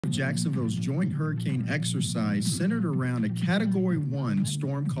Jacksonville's joint hurricane exercise centered around a Category 1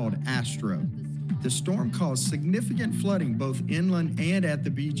 storm called Astro. The storm caused significant flooding both inland and at the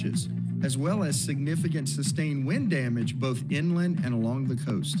beaches, as well as significant sustained wind damage both inland and along the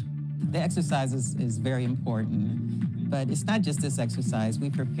coast. The exercise is very important, but it's not just this exercise. We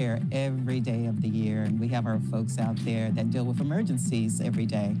prepare every day of the year, and we have our folks out there that deal with emergencies every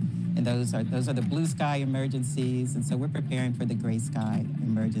day. And those are the blue sky emergencies, and so we're preparing for the gray sky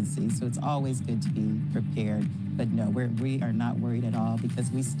emergencies. So it's always good to be prepared. But no, we are not worried at all because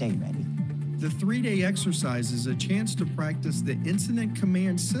we stay ready. The 3-day exercise is a chance to practice the Incident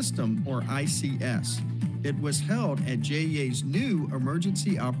Command System, or ICS. It was held at JEA's new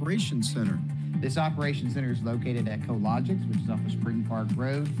Emergency Operations Center. This operations center is located at Cologix, which is off of Spring Park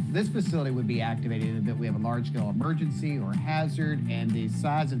Road. This facility would be activated if we have a large-scale emergency or hazard, and the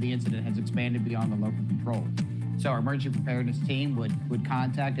size of the incident has expanded beyond the local control. So our emergency preparedness team would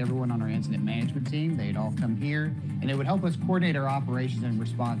contact everyone on our incident management team. They'd all come here, and it would help us coordinate our operations in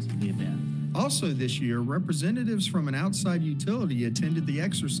response to the event. Also this year, representatives from an outside utility attended the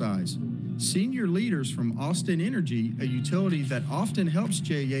exercise. Senior leaders from Austin Energy, a utility that often helps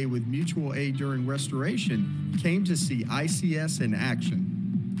JEA with mutual aid during restoration, came to see ICS in action.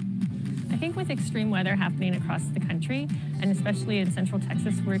 I think with extreme weather happening across the country, and especially in Central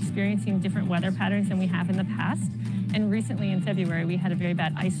Texas, we're experiencing different weather patterns than we have in the past. And recently in February, we had a very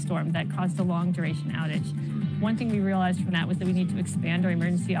bad ice storm that caused a long duration outage. One thing we realized from that was that we need to expand our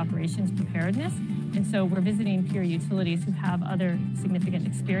emergency operations preparedness. And so we're visiting peer utilities who have other significant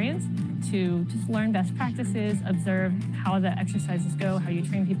experience to just learn best practices, observe how the exercises go, how you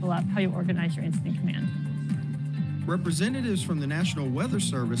train people up, how you organize your incident command. Representatives from the National Weather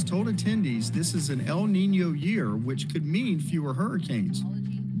Service told attendees this is an El Nino year, which could mean fewer hurricanes.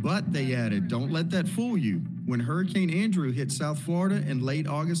 But they added, don't let that fool you. When Hurricane Andrew hit South Florida in late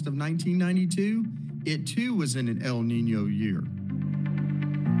August of 1992, it too was in an El Nino year.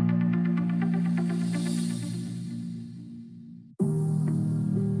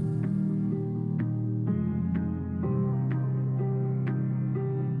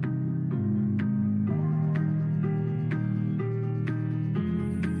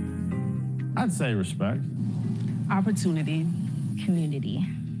 I'd say respect. Opportunity. Community.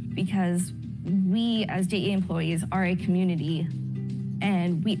 Because we as JEA employees are a community,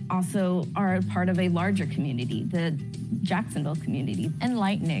 and we also are a part of a larger community, the Jacksonville community.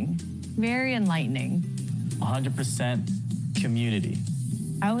 Enlightening. Very enlightening. 100% community.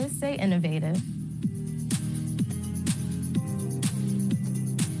 I would say innovative.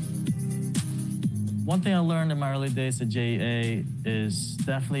 One thing I learned in my early days at JEA is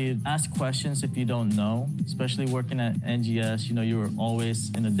definitely ask questions if you don't know, especially working at NGS. You know, you're always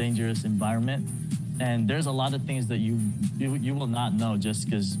in a dangerous environment. And there's a lot of things that you will not know just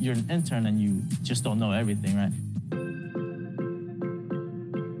because you're an intern and you just don't know everything, right?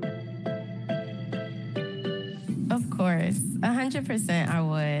 Of course, 100% I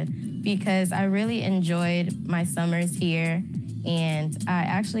would, because I really enjoyed my summers here, and I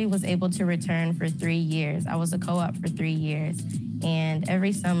actually was able to return for 3 years. I was a co-op for 3 years, and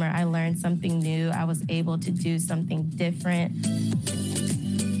every summer I learned something new. I was able to do something different.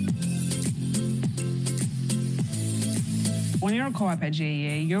 When you're a co-op at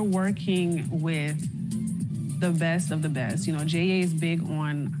JEA, you're working with the best of the best. You know, JEA is big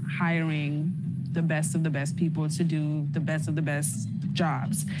on hiring the best of the best people to do the best of the best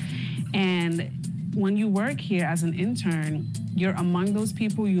jobs. And when you work here as an intern, you're among those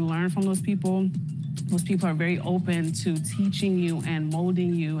people, you learn from those people. Those people are very open to teaching you and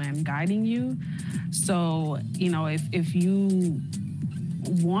molding you and guiding you. So, you know, if you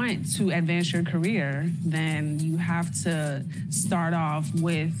want to advance your career, then you have to start off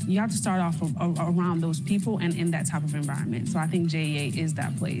around those people and in that type of environment. So I think JEA is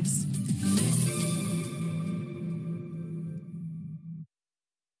that place.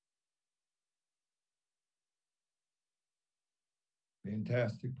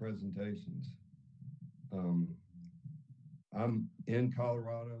 Fantastic presentations. I'm in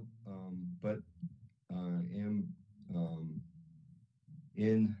Colorado, but am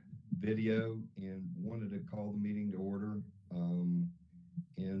in video and wanted to call the meeting to order, and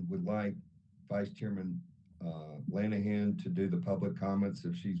would like Vice Chairman Lanahan to do the public comments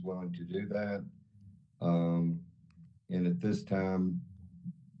if she's willing to do that. And at this time,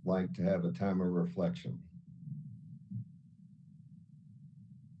 like to have a time of reflection.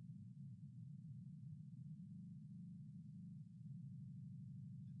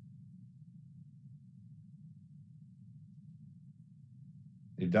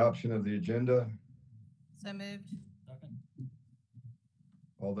 Adoption of the agenda. So moved. Second.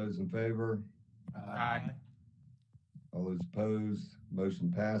 All those in favor? Aye. All those opposed?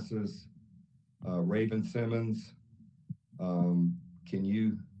 Motion passes. Raven Simmons, can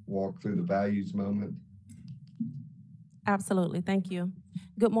you walk through the values moment? Absolutely, thank you.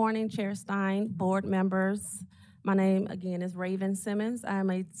 Good morning, Chair Stein, board members. My name again is Raven Simmons.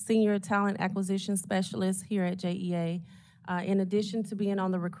 I'm a senior talent acquisition specialist here at JEA. In addition to being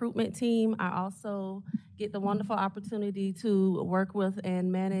on the recruitment team, I also get the wonderful opportunity to work with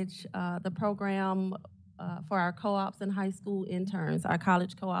and manage the program for our co-ops and high school interns, our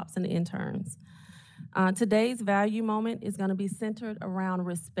college co-ops and interns. Today's value moment is going to be centered around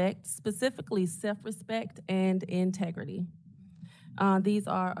respect, specifically self-respect and integrity. These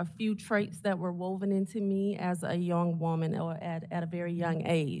are a few traits that were woven into me as a young woman or at a very young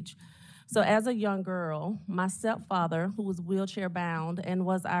age. So as a young girl, my stepfather, who was wheelchair bound and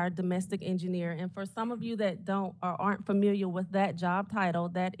was our domestic engineer, and for some of you that don't or aren't familiar with that job title,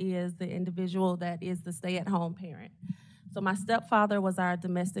 that is the individual that is the stay-at-home parent. So my stepfather was our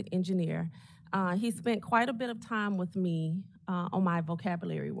domestic engineer. He spent quite a bit of time with me on my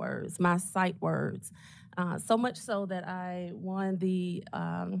vocabulary words, my sight words, so much so that I won the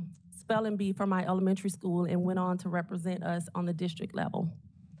spelling bee for my elementary school and went on to represent us on the district level.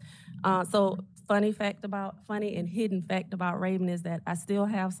 So funny and hidden fact about Raven is that I still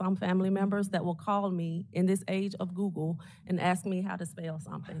have some family members that will call me in this age of Google and ask me how to spell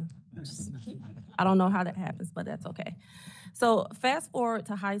something. I don't know how that happens, but that's okay. So fast forward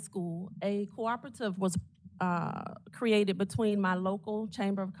to high school, a cooperative was created between my local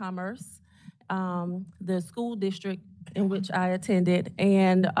Chamber of Commerce, the school district in which I attended,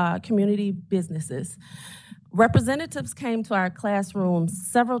 and community businesses. Representatives came to our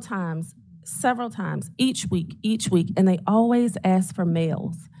classrooms several times, each week, and they always asked for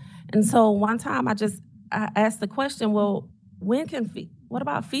males. And so one time I asked the question, well, what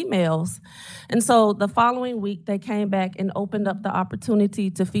about females? And so the following week they came back and opened up the opportunity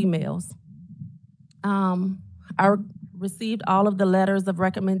to females. I received all of the letters of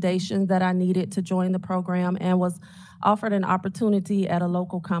recommendation that I needed to join the program and was offered an opportunity at a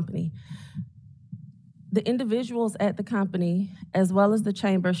local company. The individuals at the company, as well as the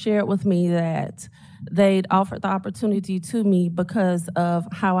chamber, shared with me that they'd offered the opportunity to me because of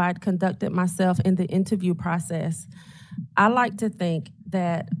how I'd conducted myself in the interview process. I like to think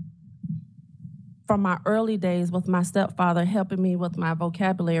that from my early days with my stepfather helping me with my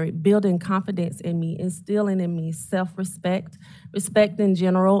vocabulary, building confidence in me, instilling in me self-respect, respect in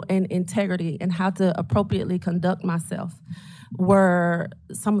general, and integrity, and how to appropriately conduct myself were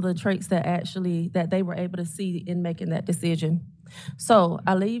some of the traits that they were able to see in making that decision. So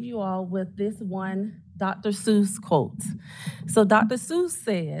I leave you all with this one Dr. Seuss quote. So Dr. Seuss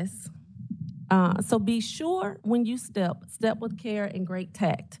says, so be sure when you step with care and great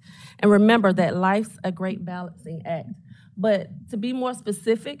tact. And remember that life's a great balancing act. But to be more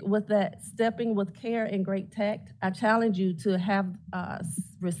specific with that stepping with care and great tact, I challenge you to have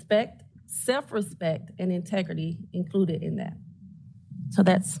respect, self-respect, and integrity included in that. So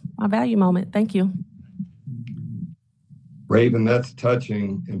that's my value moment. Thank you. Raven, that's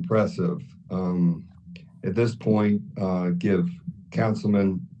touching, impressive. At this point, give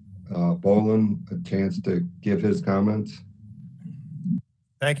Councilman Boland a chance to give his comments.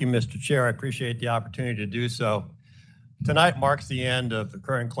 Thank you, Mr. Chair. I appreciate the opportunity to do so. Tonight marks the end of the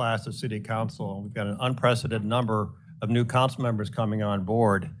current class of City Council. We've got an unprecedented number of new council members coming on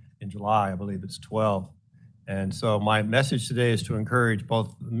board in July. I believe it's 12. And so my message today is to encourage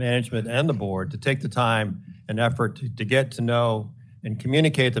both the management and the board to take the time and effort to get to know and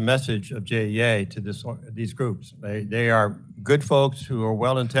communicate the message of JEA to these groups. They are good folks who are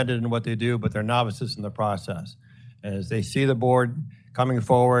well-intended in what they do, but they're novices in the process. As they see the board coming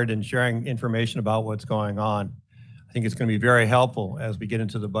forward and sharing information about what's going on, I think it's going to be very helpful as we get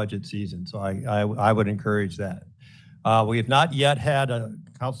into the budget season. So I would encourage that. We have not yet had a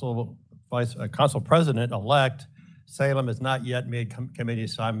council president-elect. Salem has not yet made committee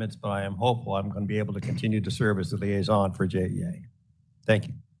assignments, but I am hopeful I'm going to be able to continue to serve as the liaison for JEA. Thank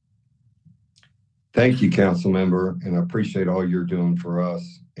you. Thank you, council member, and I appreciate all you're doing for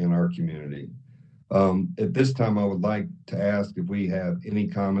us and our community. At this time, I would like to ask if we have any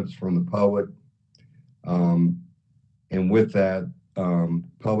comments from the public. And with that,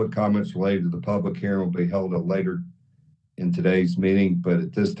 public comments related to the public hearing will be held later in today's meeting, but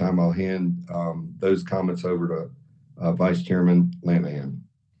at this time, I'll hand those comments over to Vice Chairman Lanahan.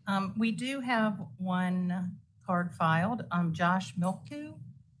 We do have one card filed. Josh Milku.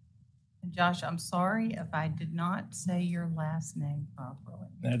 And Josh, I'm sorry if I did not say your last name properly.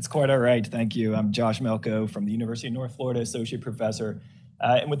 That's quite all right. Thank you. I'm Josh Melko from the University of North Florida, Associate Professor.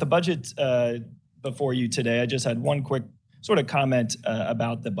 And with the budget before you today, I just had one quick sort of comment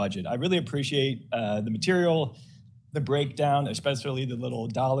about the budget. I really appreciate the material, the breakdown, especially the little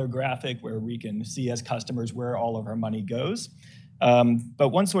dollar graphic where we can see as customers where all of our money goes. But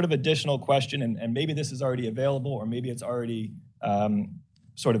one sort of additional question, and maybe this is already available, or maybe it's already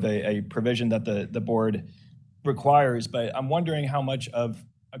sort of a provision that the board requires, but I'm wondering how much of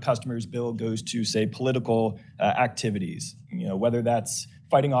a customer's bill goes to, say, political activities, whether that's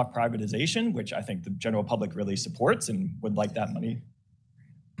fighting off privatization, which I think the general public really supports and would like that money,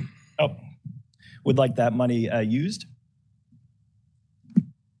 used.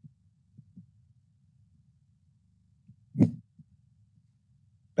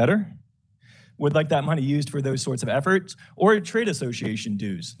 Better? Would like that money used for those sorts of efforts, or trade association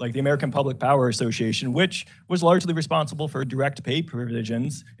dues, like the American Public Power Association, which was largely responsible for direct pay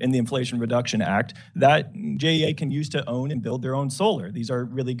provisions in the Inflation Reduction Act that JEA can use to own and build their own solar. These are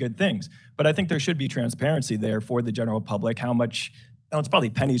really good things. But I think there should be transparency there for the general public, how much, it's probably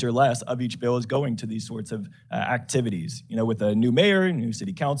pennies or less of each bill is going to these sorts of activities. With a new mayor, new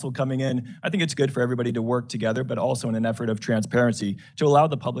city council coming in, I think it's good for everybody to work together, but also in an effort of transparency to allow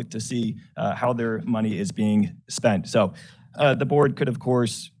the public to see how their money is being spent. So the board could, of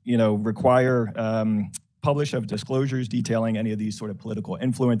course, require publish of disclosures detailing any of these sort of political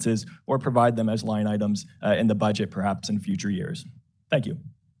influences, or provide them as line items in the budget, perhaps in future years. Thank you.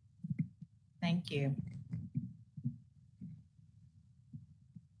 Thank you.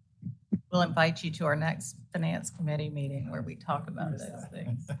 We'll invite you to our next Finance Committee meeting where we talk about those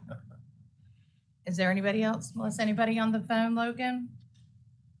things. Is there anybody else? Melissa, anybody on the phone, Logan?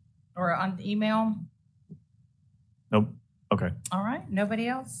 Or on the email? Nope. Okay. All right. Nobody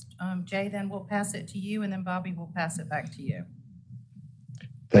else? Jay, then we'll pass it to you, and then Bobby will pass it back to you.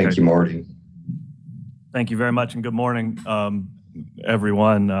 Thank you, Marty. Thank you very much, and good morning,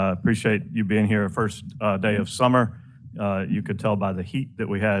 everyone. Appreciate you being here. First day of summer. You could tell by the heat that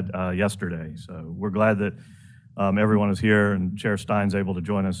we had yesterday. So we're glad that everyone is here and Chair Stein's able to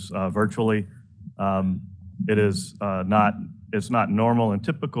join us virtually. It's not normal and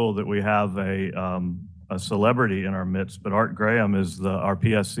typical that we have a celebrity in our midst, but Art Graham is our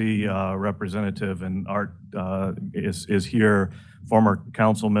PSC representative, and Art is here, former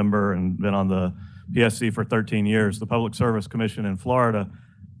council member and been on the PSC for 13 years. The Public Service Commission in Florida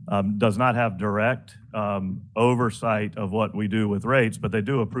does not have direct oversight of what we do with rates, but they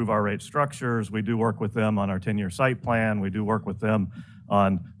do approve our rate structures. We do work with them on our 10-year site plan. We do work with them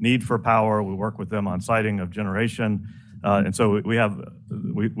on need for power. We work with them on siting of generation. And so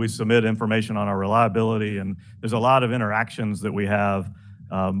we submit information on our reliability, and there's a lot of interactions that we have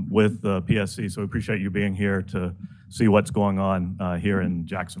with the PSC. So we appreciate you being here to see what's going on here in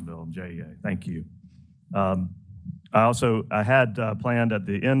Jacksonville and JEA. Thank you. I had planned at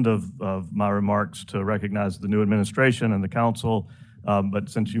the end of my remarks to recognize the new administration and the council, but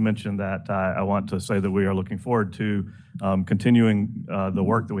since you mentioned that, I want to say that we are looking forward to continuing the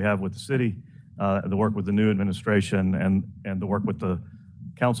work that we have with the city, the work with the new administration, and the work with the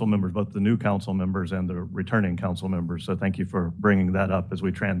council members, both the new council members and the returning council members. So thank you for bringing that up as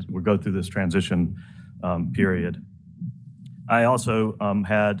we go through this transition period. I also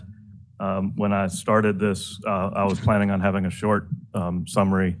had when I started this, I was planning on having a short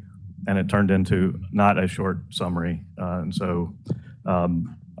summary, and it turned into not a short summary. And so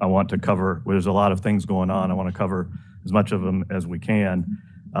I want to cover, there's a lot of things going on. I want to cover as much of them as we can.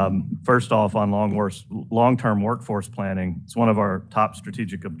 First off, on long-term workforce planning, it's one of our top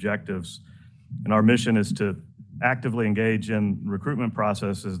strategic objectives. And our mission is to actively engage in recruitment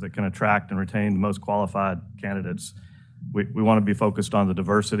processes that can attract and retain the most qualified candidates. We want to be focused on the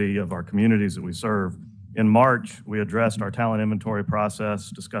diversity of our communities that we serve. In March, we addressed our talent inventory process,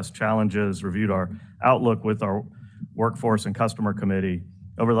 discussed challenges, reviewed our outlook with our workforce and customer committee.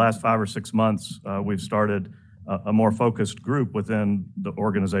 Over the last 5 or 6 months, we've started a more focused group within the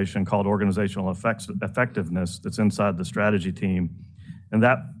organization called Organizational Effectiveness that's inside the strategy team. And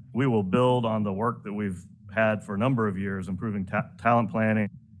that we will build on the work that we've had for a number of years, improving talent planning,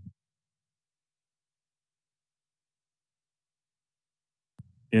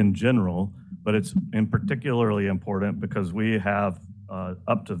 in general, but it's in particularly important because we have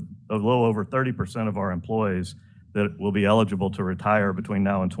up to a little over 30% of our employees that will be eligible to retire between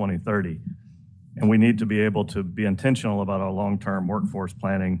now and 2030. And we need to be able to be intentional about our long-term workforce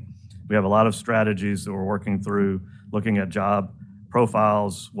planning. We have a lot of strategies that we're working through, looking at job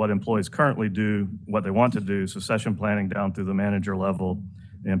profiles, what employees currently do, what they want to do, succession planning down through the manager level,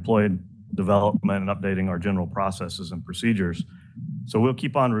 employee development, and updating our general processes and procedures. So we'll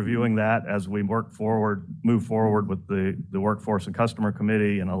keep on reviewing that as we move forward with the Workforce and Customer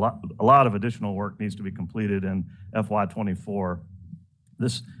Committee, and a lot of additional work needs to be completed in FY24.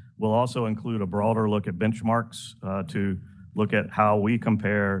 This will also include a broader look at benchmarks to look at how we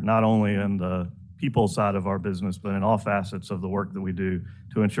compare not only in the people side of our business, but in all facets of the work that we do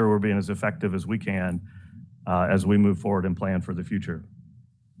to ensure we're being as effective as we can as we move forward and plan for the future.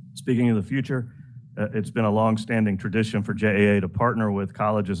 Speaking of the future, it's been a long-standing tradition for JEA to partner with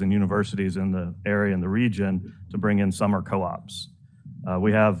colleges and universities in the area and the region to bring in summer co-ops.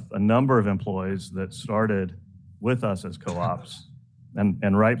 We have a number of employees that started with us as co-ops.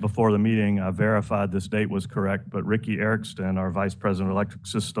 And right before the meeting, I verified this date was correct, but Ricky Erikston, our Vice President of Electric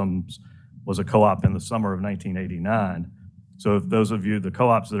Systems, was a co-op in the summer of 1989. So if those of you, the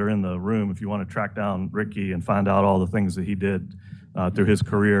co-ops that are in the room, if you want to track down Ricky and find out all the things that he did through his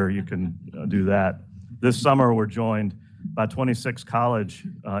career, you can do that. This summer, we're joined by 26 college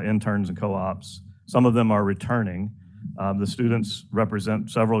interns and co-ops. Some of them are returning. The students represent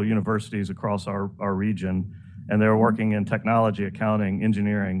several universities across our region, and they're working in technology, accounting,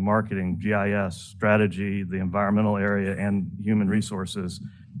 engineering, marketing, GIS, strategy, the environmental area, and human resources.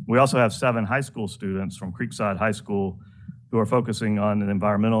 We also have 7 high school students from Creekside High School who are focusing on the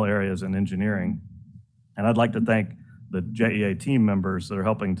environmental areas and engineering. And I'd like to thank the JEA team members that are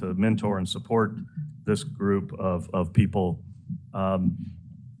helping to mentor and support this group of people.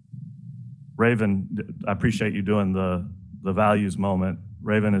 Raven, I appreciate you doing the values moment.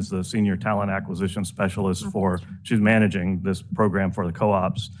 Raven is the Senior Talent Acquisition Specialist she's managing this program for the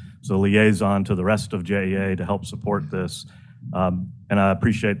co-ops, so liaison to the rest of JEA to help support this. And I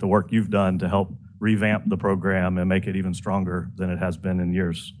appreciate the work you've done to help revamp the program and make it even stronger than it has been in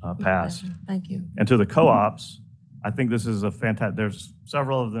years past. Thank you. And to the co-ops, I think this is a fantastic, there's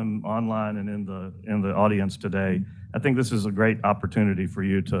several of them online and in the audience today. I think this is a great opportunity for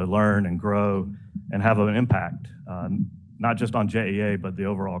you to learn and grow and have an impact, not just on JEA, but the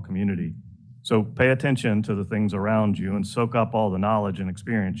overall community. So pay attention to the things around you and soak up all the knowledge and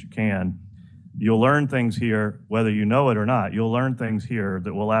experience you can. You'll learn things here, whether you know it or not, you'll learn things here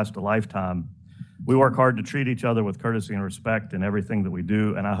that will last a lifetime. We work hard to treat each other with courtesy and respect in everything that we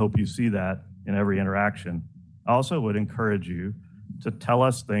do, and I hope you see that in every interaction. I also would encourage you to tell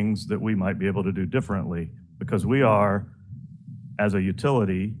us things that we might be able to do differently, because we are, as a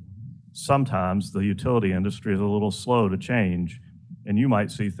utility, sometimes the utility industry is a little slow to change, and you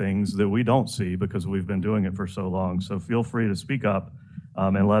might see things that we don't see because we've been doing it for so long. So feel free to speak up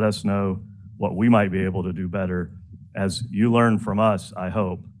and let us know what we might be able to do better. As you learn from us, I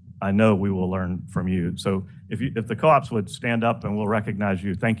hope, I know we will learn from you. So if the co-ops would stand up and we'll recognize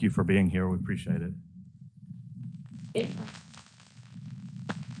you, thank you for being here. We appreciate it.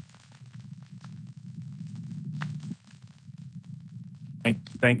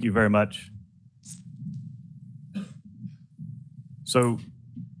 Thank you very much. So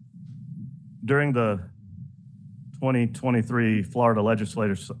during the 2023 Florida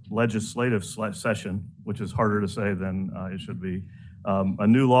legislative session, which is harder to say than it should be, a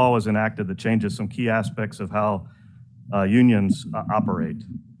new law was enacted that changes some key aspects of how unions operate.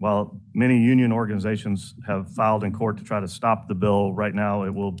 While many union organizations have filed in court to try to stop the bill, right now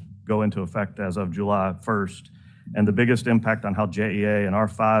it will go into effect as of July 1st. And the biggest impact on how JEA and our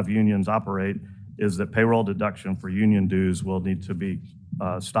 5 unions operate is that payroll deduction for union dues will need to be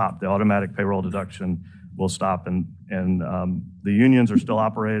stopped. The automatic payroll deduction will stop, and the unions are still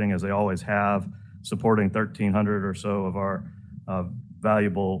operating as they always have, supporting 1,300 or so of our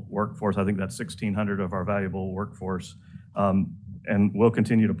valuable workforce. I think that's 1,600 of our valuable workforce. And we'll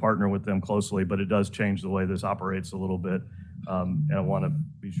continue to partner with them closely, but it does change the way this operates a little bit. And I want to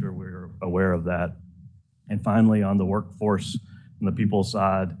be sure we're aware of that. And finally, on the workforce and the people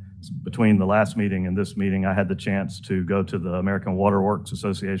side, between the last meeting and this meeting, I had the chance to go to the American Water Works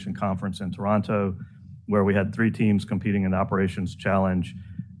Association conference in Toronto, where we had 3 teams competing in the Operations Challenge.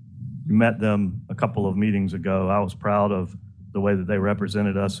 We met them a couple of meetings ago. I was proud of the way that they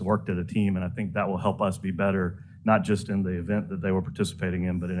represented us and worked as a team, and I think that will help us be better, not just in the event that they were participating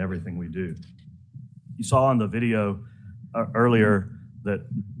in, but in everything we do. You saw on the video earlier that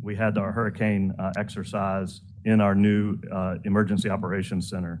we had our hurricane exercise in our new Emergency Operations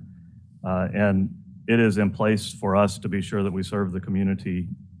Center. And it is in place for us to be sure that we serve the community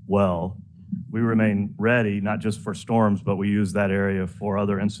well. We remain ready, not just for storms, but we use that area for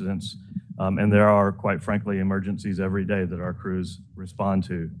other incidents. And there are, quite frankly, emergencies every day that our crews respond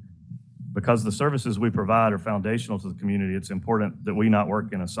to. Because the services we provide are foundational to the community, it's important that we not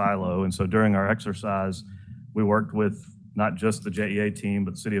work in a silo. And so during our exercise, we worked with not just the JEA team,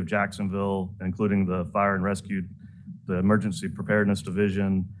 but the City of Jacksonville, including the Fire and Rescue the Emergency Preparedness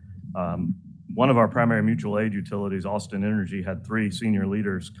Division. One of our primary mutual aid utilities, Austin Energy, had 3 senior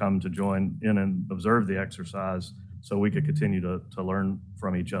leaders come to join in and observe the exercise so we could continue to learn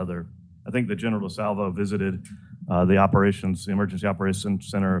from each other. I think the General DeSalvo visited the Emergency Operations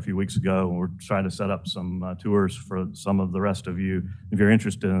Center a few weeks ago, and we're trying to set up some tours for some of the rest of you. If you're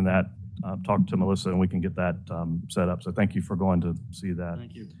interested in that, talk to Melissa and we can get that set up. So thank you for going to see that.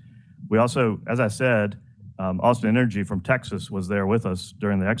 Thank you. We also, as I said, Austin Energy from Texas was there with us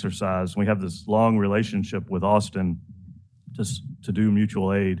during the exercise. We have this long relationship with Austin to do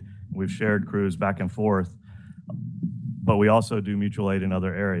mutual aid. We've shared crews back and forth, but we also do mutual aid in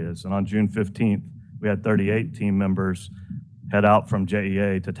other areas. And on June 15th, we had 38 team members head out from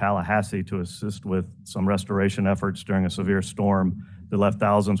JEA to Tallahassee to assist with some restoration efforts during a severe storm that left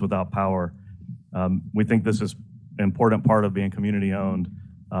thousands without power. We think this is an important part of being community-owned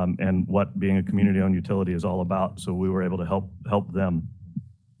and what being a community-owned utility is all about, so we were able to help them.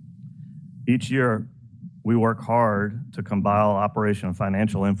 Each year, we work hard to compile operation and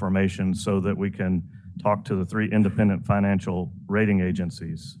financial information so that we can talk to the 3 independent financial rating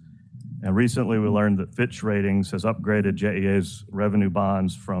agencies. And recently, we learned that Fitch Ratings has upgraded JEA's revenue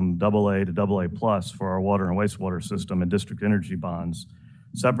bonds from AA to AA+ for our water and wastewater system and district energy bonds.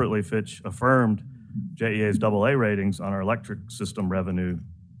 Separately, Fitch affirmed JEA's AA ratings on our electric system revenue,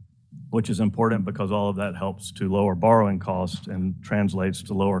 which is important because all of that helps to lower borrowing costs and translates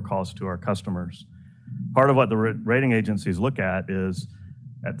to lower costs to our customers. Part of what the rating agencies look at is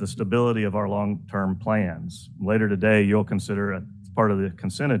at the stability of our long-term plans. Later today, you'll consider as part of the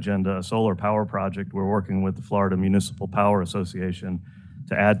consent agenda a solar power project we're working with the Florida Municipal Power Association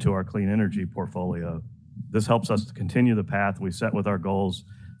to add to our clean energy portfolio. This helps us to continue the path we set with our goals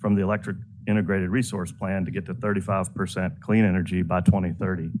from the Electric Integrated Resource Plan to get to 35% clean energy by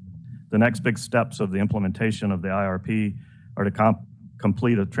 2030. The next big steps of the implementation of the IRP are to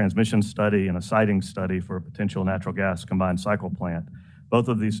complete a transmission study and a siting study for a potential natural gas combined cycle plant. Both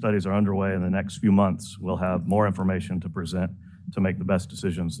of these studies are underway. In the next few months, we'll have more information to present to make the best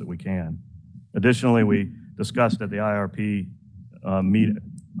decisions that we can. Additionally, we discussed at the IRP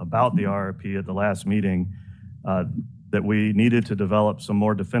about the IRP at the last meeting that we needed to develop some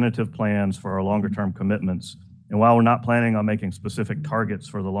more definitive plans for our longer term commitments. And while we're not planning on making specific targets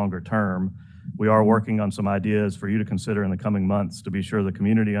for the longer term, we are working on some ideas for you to consider in the coming months to be sure the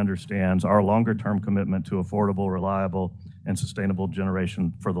community understands our longer term commitment to affordable, reliable, and sustainable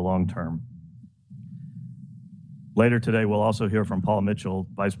generation for the long term. Later today, we'll also hear from Paul Mitchell,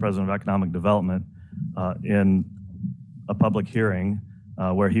 Vice President of Economic Development, in a public hearing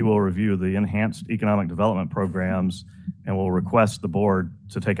where he will review the enhanced economic development programs and will request the board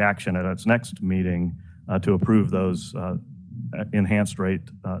to take action at its next meeting to approve those enhanced rate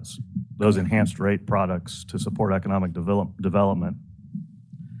products to support economic development.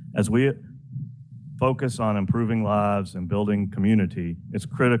 As we focus on improving lives and building community, it's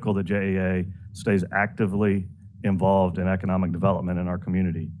critical that JEA stays actively involved in economic development in our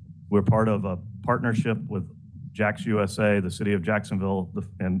community. We're part of a partnership with JAX USA, the city of Jacksonville,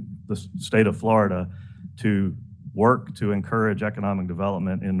 and the state of Florida to work to encourage economic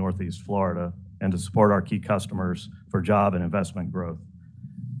development in Northeast Florida and to support our key customers for job and investment growth.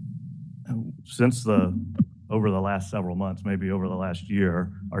 Over the last several months, maybe over the last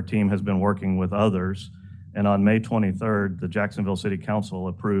year, our team has been working with others, and on May 23rd, the Jacksonville City Council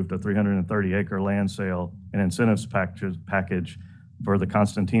approved a 330-acre land sale and incentives package for the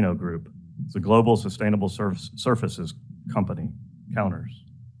Constantino Group. It's a global sustainable surfaces company,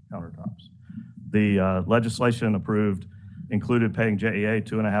 countertops. The legislation approved included paying JEA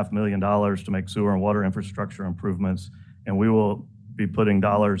 $2.5 million to make sewer and water infrastructure improvements, and we will be putting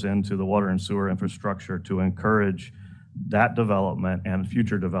dollars into the water and sewer infrastructure to encourage that development and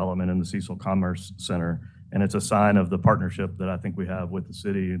future development in the Cecil Commerce Center. And it's a sign of the partnership that I think we have with the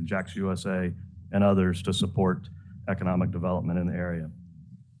city and JAX USA and others to support economic development in the area.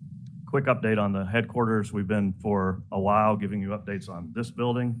 Quick update on the headquarters. We've been for a while giving you updates on this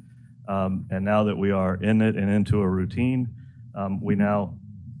building. And now that we are in it and into a routine, we now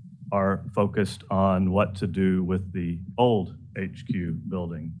are focused on what to do with the old HQ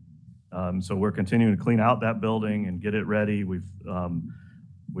building. So we're continuing to clean out that building and get it ready. We've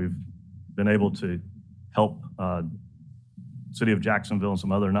been able to help City of Jacksonville and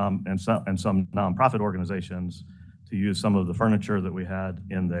some other some nonprofit organizations to use some of the furniture that we had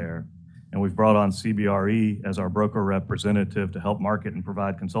in there. And we've brought on CBRE as our broker representative to help market and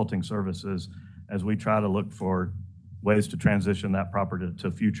provide consulting services as we try to look for ways to transition that property to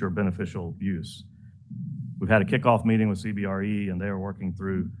future beneficial use. We've had a kickoff meeting with CBRE, and they are working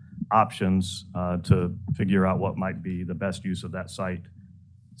through options to figure out what might be the best use of that site.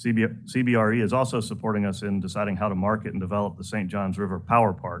 CBRE is also supporting us in deciding how to market and develop the St. Johns River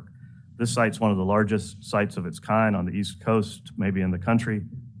Power Park. This site's one of the largest sites of its kind on the East Coast, maybe in the country,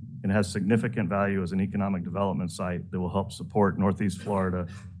 and has significant value as an economic development site that will help support Northeast Florida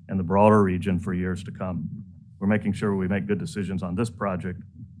and the broader region for years to come. We're making sure we make good decisions on this project,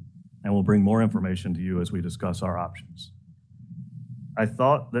 and we'll bring more information to you as we discuss our options. I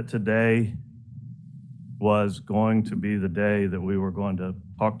thought that today was going to be the day that we were going to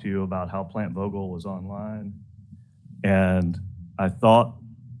talk to you about how Plant Vogel was online. And I thought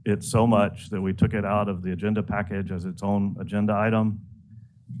it so much that we took it out of the agenda package as its own agenda item.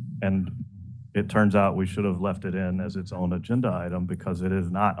 And it turns out we should have left it in as its own agenda item because it is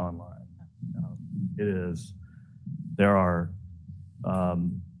not online. It is, there are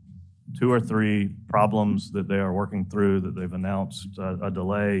 2 or 3 problems that they are working through that they've announced a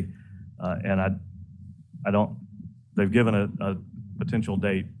delay. And I don't, they've given a potential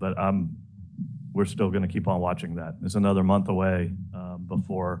date, but we're still going to keep on watching that. It's another month away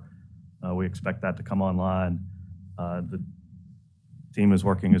before we expect that to come online. The team is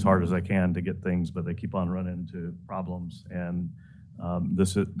working as hard as they can to get things, but they keep on running into problems. And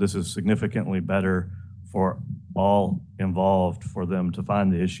this is significantly better for all involved for them to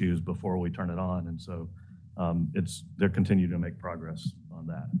find the issues before we turn it on. And so they're continuing to make progress on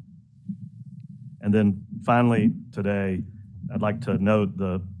that. And then finally today, I'd like to note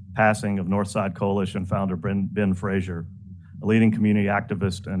the passing of Northside Coalition founder Ben Frazier, a leading community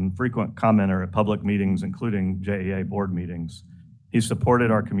activist and frequent commenter at public meetings, including JEA board meetings. He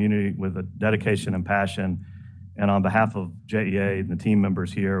supported our community with a dedication and passion. And on behalf of JEA and the team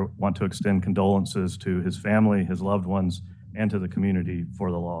members here, want to extend condolences to his family, his loved ones, and to the community for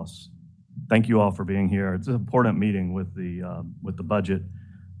the loss. Thank you all for being here. It's an important meeting with the budget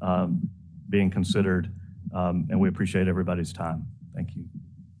being considered, and we appreciate everybody's time. Thank you.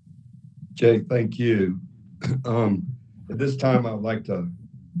 Jay, thank you. At this time, I would like to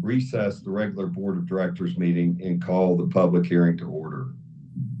recess the regular Board of Directors meeting and call the public hearing to order.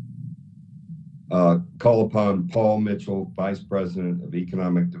 Call upon Paul Mitchell, Vice President of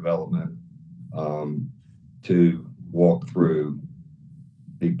Economic Development, to walk through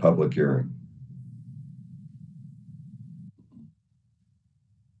the public hearing.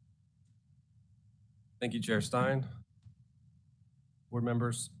 Thank you, Chair Stein. Board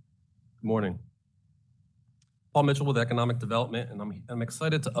members, good morning. Paul Mitchell with Economic Development, and I'm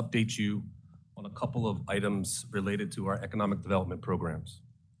excited to update you on a couple of items related to our economic development programs.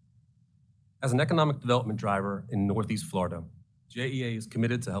 As an economic development driver in Northeast Florida, JEA is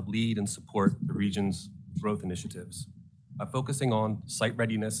committed to help lead and support the region's growth initiatives by focusing on site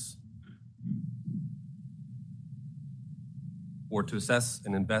readiness or to assess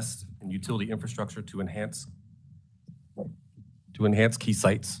and invest in utility infrastructure to enhance key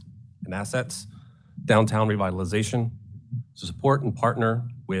sites and assets, downtown revitalization, to support and partner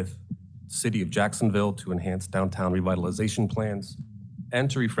with the City of Jacksonville to enhance downtown revitalization plans, and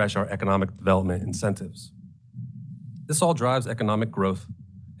to refresh our economic development incentives. This all drives economic growth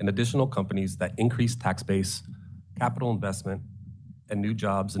and additional companies that increase tax base, capital investment, and new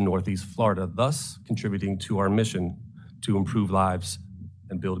jobs in Northeast Florida, thus contributing to our mission to improve lives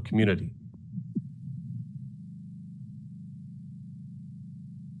and build a community.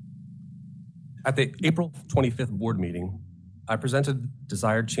 At the April 25th board meeting, I presented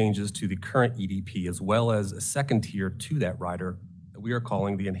desired changes to the current EDP as well as a second tier to that rider that we are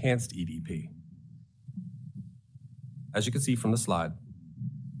calling the enhanced EDP. As you can see from the slide,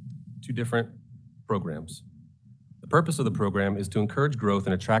 2 different programs. The purpose of the program is to encourage growth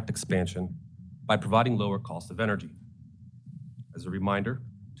and attract expansion by providing lower cost of energy. As a reminder,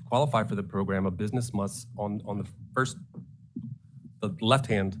 to qualify for the program, a business must, on the left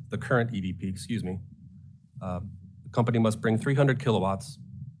hand, the current EDP, the company must bring 300 kilowatts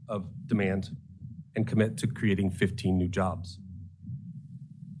of demand and commit to creating 15 new jobs.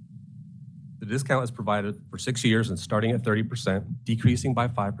 The discount is provided for 6 years and starting at 30%, decreasing by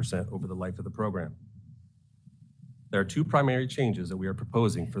 5% over the life of the program. There are 2 primary changes that we are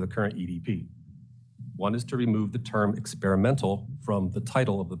proposing for the current EDP. One is to remove the term experimental from the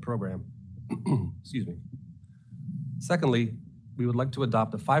title of the program. Excuse me. Secondly, we would like to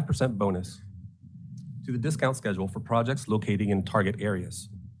adopt a 5% bonus to the discount schedule for projects locating in target areas,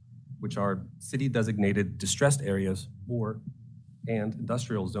 which are city-designated distressed areas and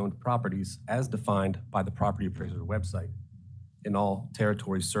industrial zoned properties as defined by the property appraiser website in all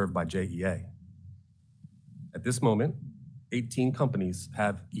territories served by JEA. At this moment, 18 companies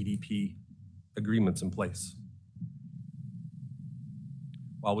have EDP agreements in place.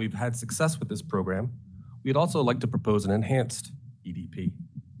 While we've had success with this program, we'd also like to propose an enhanced EDP,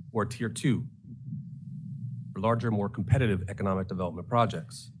 or Tier 2, for larger, more competitive economic development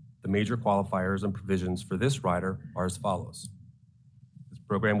projects. The major qualifiers and provisions for this rider are as follows. This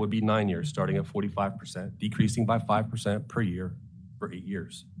program would be 9 years, starting at 45%, decreasing by 5% per year for 8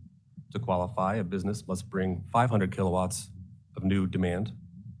 years. To qualify, a business must bring 500 kilowatts of new demand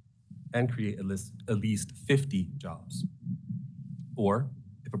and create at least 50 jobs. Or,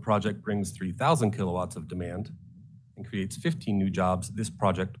 if a project brings 3,000 kilowatts of demand and creates 15 new jobs, this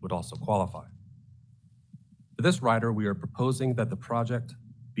project would also qualify. For this rider, we are proposing that the project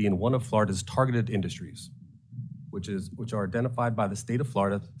be in one of Florida's targeted industries, which are identified by the state of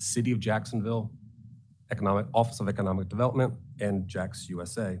Florida, City of Jacksonville, Office of Economic Development, and JAX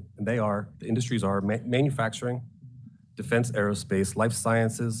USA. And the industries are manufacturing, defense aerospace, life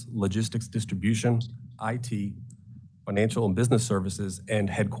sciences, logistics distribution, IT, financial and business services, and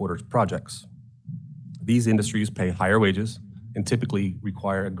headquarters projects. These industries pay higher wages and typically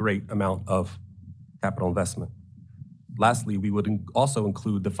require a great amount of capital investment. Lastly, we would also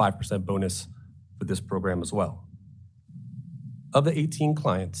include the 5% bonus for this program as well. Of the 18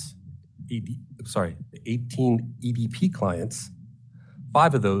 EDP clients,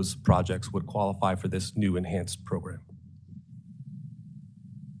 5 of those projects would qualify for this new enhanced program.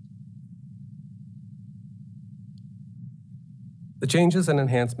 The changes and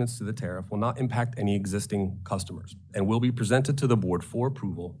enhancements to the tariff will not impact any existing customers and will be presented to the board for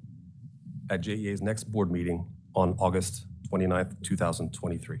approval at JEA's next board meeting on August 29th,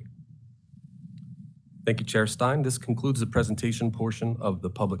 2023. Thank you, Chair Stein. This concludes the presentation portion of the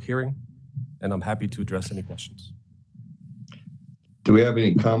public hearing, and I'm happy to address any questions. Do we have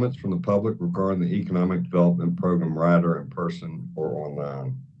any comments from the public regarding the Economic Development Program rider in person or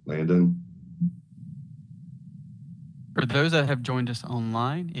online? Landon? For those that have joined us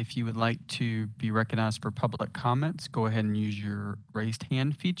online, if you would like to be recognized for public comments, go ahead and use your raised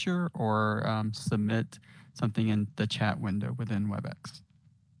hand feature or submit something in the chat window within WebEx.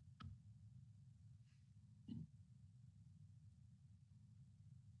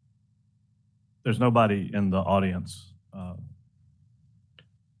 There's nobody in the audience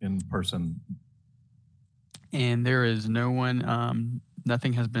in person. And there is no one,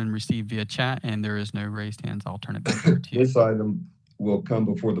 nothing has been received via chat, and there is no raised hands. I'll turn it back over to you. This item will come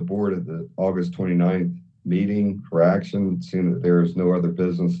before the board at the August 29th meeting for action. Seeing that there is no other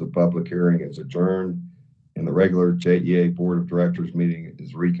business, the public hearing is adjourned and the regular JEA Board of Directors meeting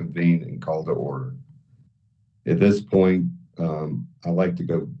is reconvened and called to order. At this point, I'd like to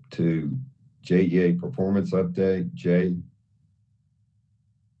go to JEA performance update. Jay.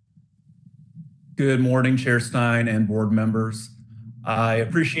 Good morning, Chair Stein and board members. I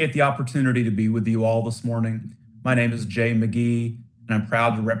appreciate the opportunity to be with you all this morning. My name is Jay McGee, and I'm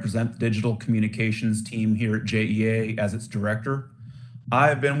proud to represent the digital communications team here at JEA as its director.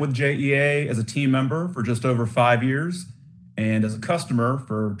 I've been with JEA as a team member for just over 5 years and as a customer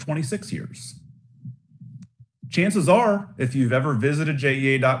for 26 years. Chances are, if you've ever visited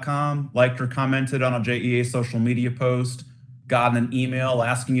JEA.com, liked or commented on a JEA social media post, gotten an email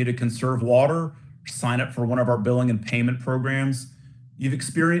asking you to conserve water, or sign up for one of our billing and payment programs, you've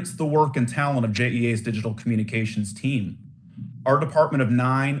experienced the work and talent of JEA's digital communications team. Our Department of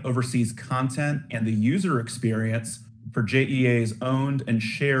 9 oversees content and the user experience for JEA's owned and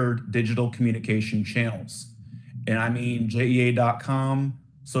shared digital communication channels. And I mean JEA.com,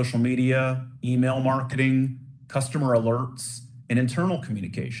 social media, email marketing, customer alerts, and internal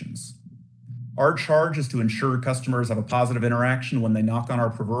communications. Our charge is to ensure customers have a positive interaction when they knock on our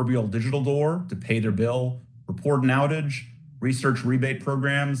proverbial digital door to pay their bill, report an outage, research rebate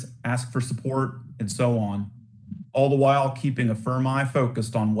programs, ask for support, and so on, all the while keeping a firm eye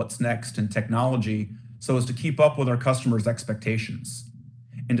focused on what's next in technology so as to keep up with our customers' expectations.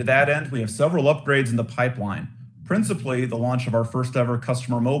 And to that end, we have several upgrades in the pipeline, principally the launch of our first ever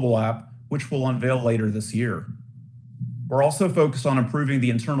customer mobile app, which we'll unveil later this year. We're also focused on improving the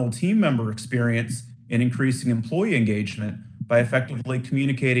internal team member experience and increasing employee engagement by effectively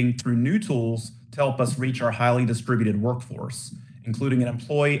communicating through new tools to help us reach our highly distributed workforce, including an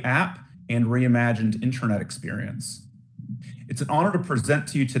employee app and reimagined intranet experience. It's an honor to present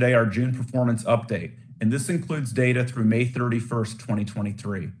to you today our June performance update, and this includes data through May 31st,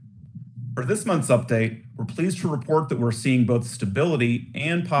 2023. For this month's update, we're pleased to report that we're seeing both stability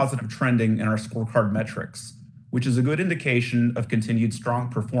and positive trending in our scorecard metrics, which is a good indication of continued strong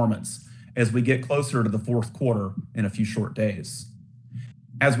performance as we get closer to the fourth quarter in a few short days.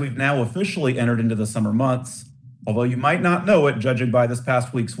 As we've now officially entered into the summer months, although you might not know it judging by this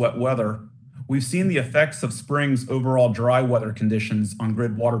past week's wet weather, we've seen the effects of spring's overall dry weather conditions on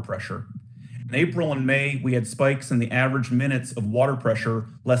grid water pressure. In April and May, we had spikes in the average minutes of water pressure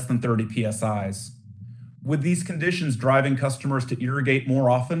less than 30 psis. With these conditions driving customers to irrigate more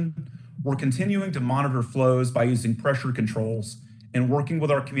often, we're continuing to monitor flows by using pressure controls and working with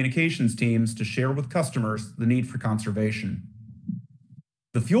our communications teams to share with customers the need for conservation.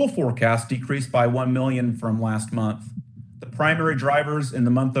 The fuel forecast decreased by 1 million from last month. The primary drivers in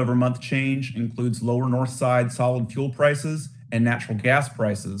the month-over-month change includes lower North Side solid fuel prices and natural gas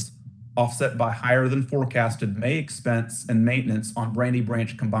prices, offset by higher than forecasted May expense and maintenance on Brandy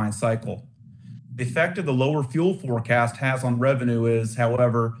Branch combined cycle. The effect of the lower fuel forecast has on revenue is,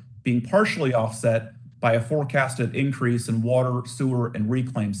 however, being partially offset by a forecasted increase in water, sewer, and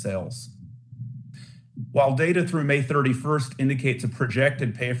reclaim sales. While data through May 31st indicates a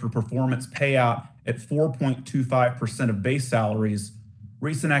projected pay for performance payout at 4.25% of base salaries,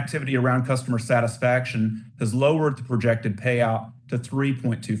 recent activity around customer satisfaction has lowered the projected payout to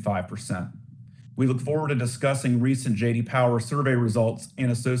 3.25%. We look forward to discussing recent J.D. Power survey results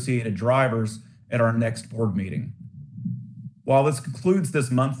and associated drivers at our next board meeting. While this concludes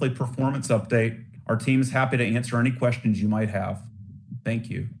this monthly performance update, our team is happy to answer any questions you might have. Thank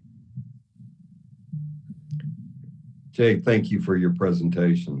you. Jay, thank you for your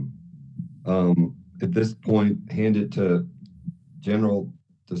presentation. At this point, hand it to General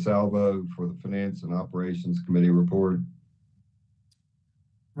DeSalvo for the Finance and Operations Committee report.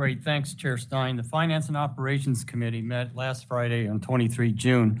 Great, thanks, Chair Stein. The Finance and Operations Committee met last Friday on 23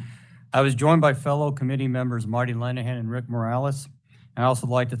 June. I was joined by fellow committee members Marty Lenahan and Rick Morales. I also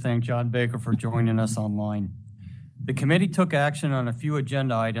like to thank John Baker for joining us online. The committee took action on a few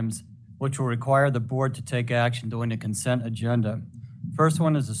agenda items which will require the board to take action during the consent agenda. First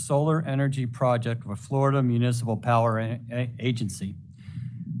one is a solar energy project with Florida Municipal Power Agency.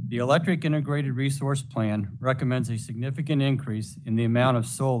 The Electric Integrated Resource Plan recommends a significant increase in the amount of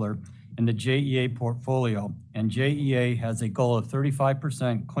solar in the JEA portfolio, and JEA has a goal of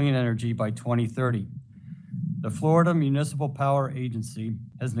 35% clean energy by 2030. The Florida Municipal Power Agency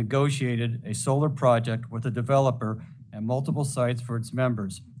has negotiated a solar project with a developer at multiple sites for its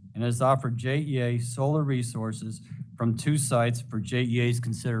members and has offered JEA solar resources from 2 sites for JEA's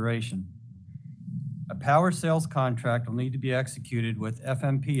consideration. A power sales contract will need to be executed with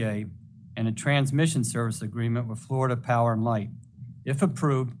FMPA and a transmission service agreement with Florida Power and Light. If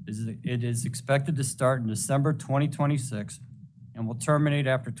approved, it is expected to start in December 2026 and will terminate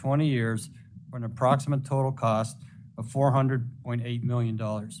after 20 years for an approximate total cost of $400.8 million.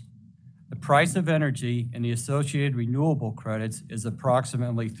 The price of energy and the associated renewable credits is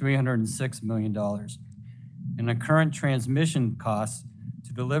approximately $306 million. And the current transmission costs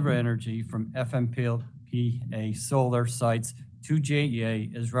to deliver energy from FMPA solar sites to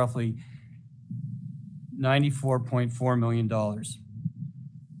JEA is roughly $94.4 million.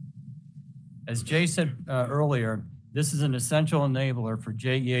 As Jay said earlier, this is an essential enabler for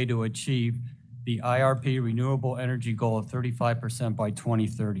JEA to achieve the IRP renewable energy goal of 35% by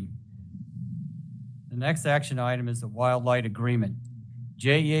 2030. The next action item is the Wildlight Agreement.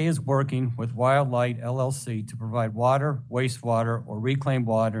 JEA is working with Wildlight LLC to provide water, wastewater, or reclaimed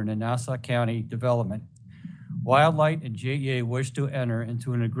water in the Nassau County development. Wildlight and JEA wish to enter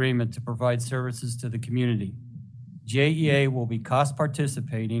into an agreement to provide services to the community. JEA will be cost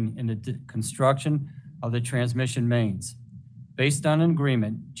participating in the construction of the transmission mains. Based on an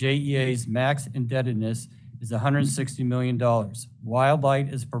agreement, JEA's max indebtedness is $160 million.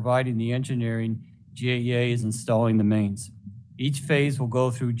 Wildlight is providing the engineering, JEA is installing the mains. Each phase will go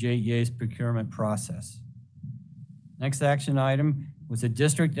through JEA's procurement process. Next action item was a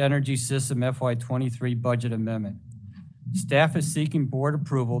District Energy System FY23 budget amendment. Staff is seeking board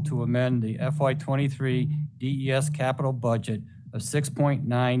approval to amend the FY23 DES capital budget of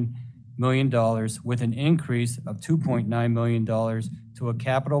 $6.9 million with an increase of $2.9 million to a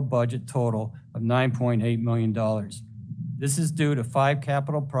capital budget total of $9.8 million. This is due to 5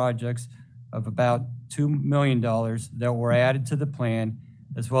 capital projects of about $2 million that were added to the plan,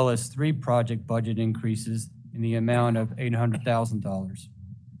 as well as 3 project budget increases in the amount of $800,000.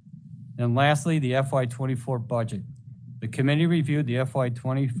 And lastly, the FY24 budget. The committee reviewed the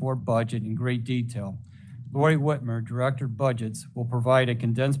FY24 budget in great detail. Lori Whitmer, Director of Budgets, will provide a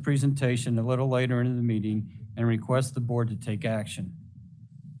condensed presentation a little later in the meeting and request the board to take action.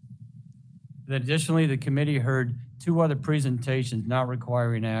 Additionally, the committee heard 2 other presentations not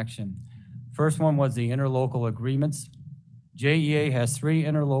requiring action. First one was the interlocal agreements. JEA has 3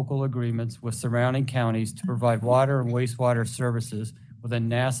 interlocal agreements with surrounding counties to provide water and wastewater services within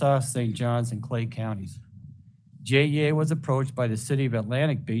Nassau, St. Johns, and Clay counties. JEA was approached by the city of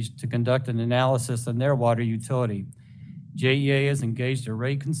Atlantic Beach to conduct an analysis on their water utility. JEA has engaged a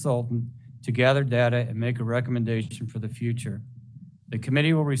rate consultant to gather data and make a recommendation for the future. The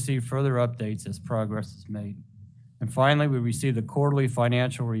committee will receive further updates as progress is made. And finally, we received a quarterly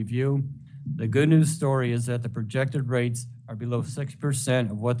financial review. The good news story is that the projected rates are below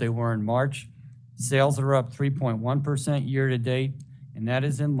 6% of what they were in March. Sales are up 3.1% year to date, and that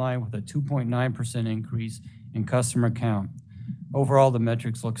is in line with a 2.9% increase in customer count. Overall, the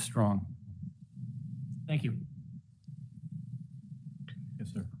metrics look strong. Thank you.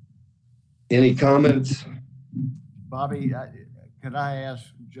 Yes, sir. Any comments? Bobby, could I ask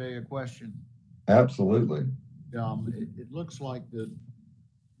Jay a question? Absolutely. It looks like that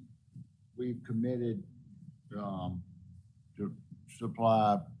we've committed to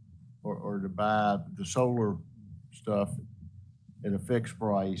supply or to buy the solar stuff at a fixed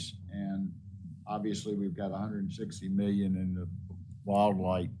price, and obviously we've got 160 million in the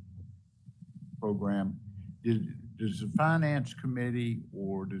wildlife program. Does the finance committee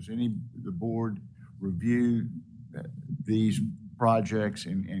or does the board review these projects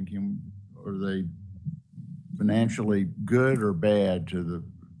and are they financially good or bad to the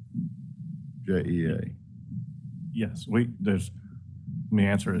JEA? Yes, let me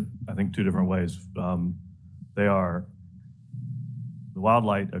answer it, I think, two different ways. The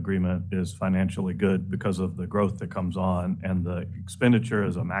wildlife agreement is financially good because of the growth that comes on, and the expenditure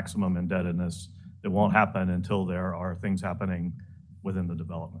is a maximum indebtedness that won't happen until there are things happening within the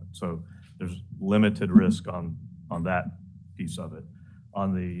development. So there's limited risk on that piece of it.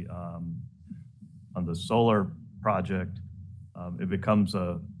 On the solar project, it becomes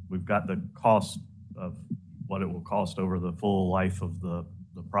we've got the cost of what it will cost over the full life of the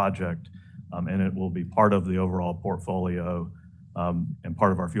project, and it will be part of the overall portfolio and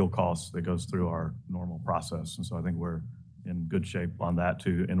part of our fuel costs that goes through our normal process. And so I think we're in good shape on that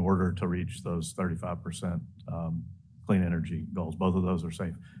too, in order to reach those 35% clean energy goals. Both of those are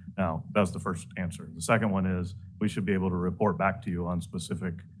safe. Now, that's the first answer. The second one is we should be able to report back to you on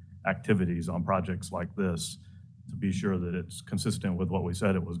specific activities on projects like this to be sure that it's consistent with what we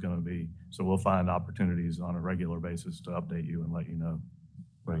said it was going to be. So we'll find opportunities on a regular basis to update you and let you know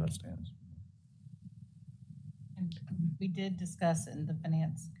where that stands. And we did discuss in the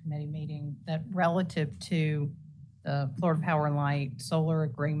finance committee meeting that relative to the Florida Power and Light solar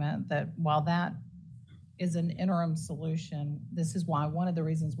agreement, that while that is an interim solution, this is why one of the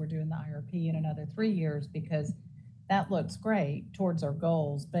reasons we're doing the IRP in another 3 years, because that looks great towards our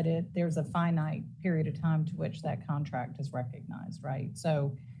goals, but there's a finite period of time to which that contract is recognized, right?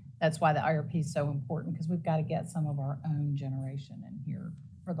 So that's why the IRP is so important, because we've got to get some of our own generation in here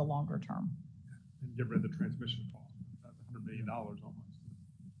for the longer term. And get rid of the transmission cost. That's $100 million almost.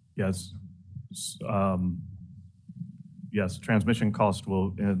 Yes. Yes, transmission cost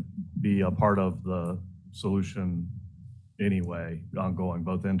will be a part of the solution anyway, ongoing,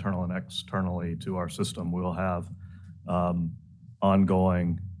 both internal and externally to our system. We'll have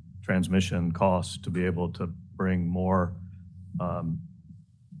ongoing transmission costs to be able to bring more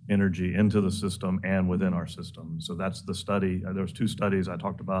energy into the system and within our system. So that's the study. There's two studies I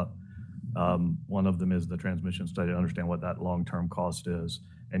talked about. One of them is the transmission study to understand what that long-term cost is.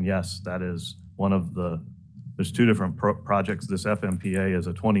 And yes, that is one of there's two different projects. This FMPA is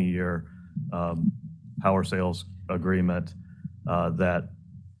a 20-year power sales agreement that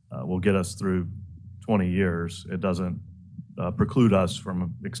will get us through 20 years. It doesn't preclude us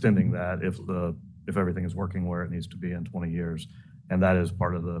from extending that if everything is working where it needs to be in 20 years. And that is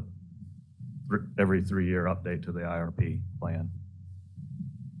part of the every 3-year update to the IRP plan.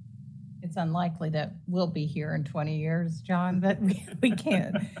 It's unlikely that we'll be here in 20 years, John, but we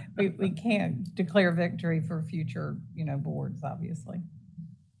can't declare victory for future, boards, obviously.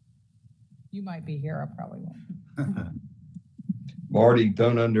 You might be here, I probably won't. Marty,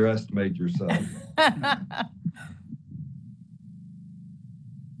 don't underestimate yourself.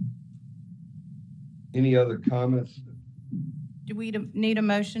 Any other comments? Do we need a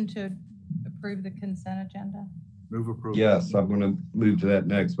motion to approve the consent agenda? Move approval. Yes, I'm going to move to that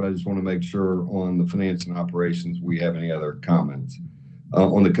next, but I just want to make sure on the finance and operations, we have any other comments.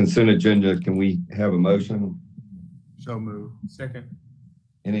 On the consent agenda, can we have a motion? So move. Second.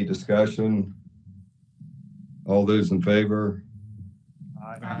 Any discussion? All those in favor?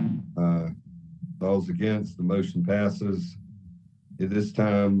 Aye. Those against, the motion passes. At this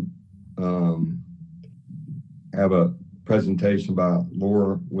time, have a presentation by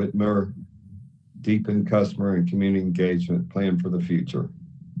Laura Whitmer, Deepen Customer and Community Engagement Plan for the Future.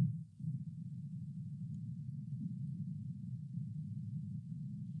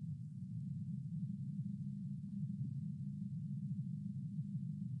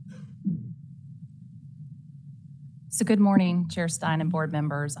 So good morning, Chair Stein and board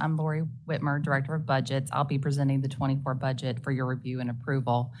members. I'm Lori Whitmer, Director of Budgets. I'll be presenting the 24 budget for your review and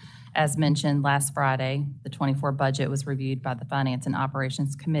approval. As mentioned last Friday, the 24 budget was reviewed by the Finance and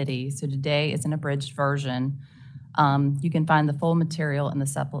Operations Committee. So today is an abridged version. You can find the full material in the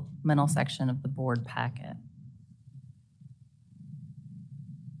supplemental section of the board packet.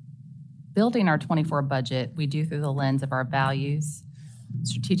 Building our 24 budget, we do through the lens of our values,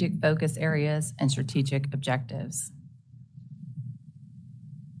 strategic focus areas, and strategic objectives.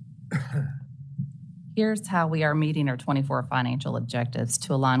 Here's how we are meeting our 24 financial objectives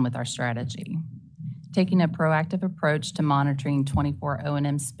to align with our strategy. Taking a proactive approach to monitoring 24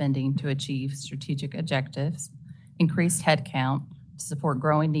 O&M spending to achieve strategic objectives, increased headcount to support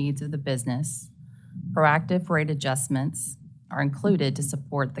growing needs of the business, proactive rate adjustments are included to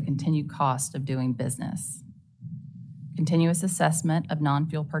support the continued cost of doing business. Continuous assessment of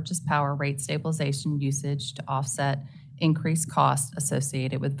non-fuel purchase power rate stabilization usage to offset increased costs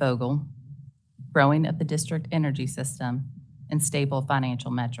associated with Vogtle, growing of the district energy system, and stable financial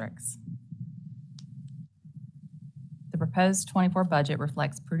metrics. The proposed 24 budget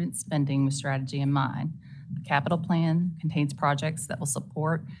reflects prudent spending with strategy in mind. The capital plan contains projects that will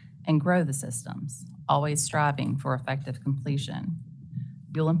support and grow the systems, always striving for effective completion.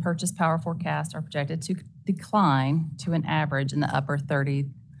 Fuel and purchase power forecasts are projected to decline to an average in the upper 30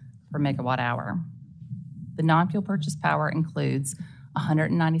 per megawatt hour. The non-fuel purchase power includes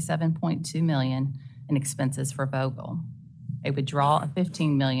 $197.2 million in expenses for Vogtle. A withdrawal of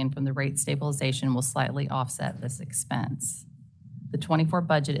 $15 million from the rate stabilization will slightly offset this expense. The 24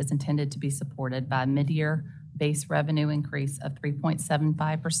 budget is intended to be supported by a mid-year base revenue increase of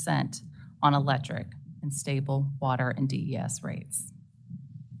 3.75% on electric and stable water and DES rates.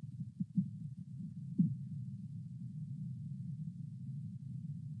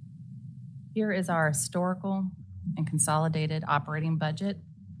 Here is our historical and consolidated operating budget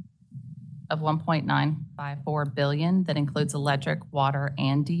of $1.954 billion that includes electric, water,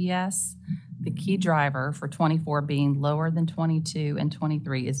 and DES. The key driver for 24 being lower than 22 and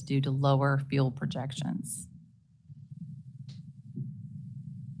 23 is due to lower fuel projections.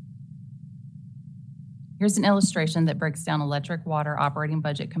 Here's an illustration that breaks down electric, water operating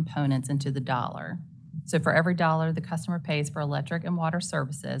budget components into the dollar. So for every dollar the customer pays for electric and water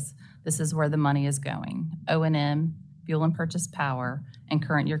services, this is where the money is going. O&M, fuel and purchase power, and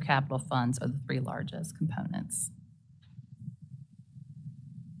current year capital funds are the three largest components.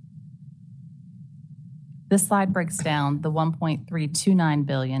 This slide breaks down the $1.329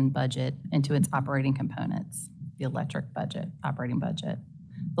 billion budget into its operating components, the electric budget, operating budget.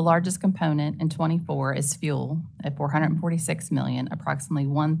 The largest component in 24 is fuel at $446 million, approximately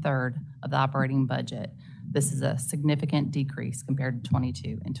 1/3 of the operating budget. This is a significant decrease compared to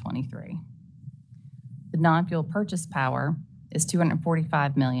 22 and 23. The non-fuel purchase power is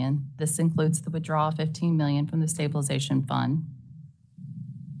 $245 million. This includes the withdrawal of $15 million from the stabilization fund.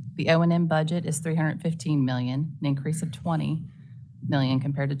 The O&M budget is $315 million, an increase of $20 million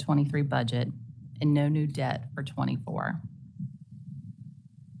compared to 23 budget, and no new debt for 24.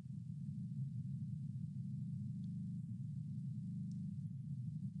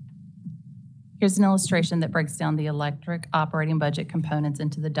 Here's an illustration that breaks down the electric operating budget components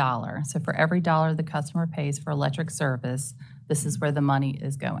into the dollar. So for every dollar the customer pays for electric service, this is where the money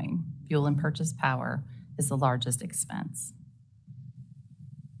is going. Fuel and purchase power is the largest expense.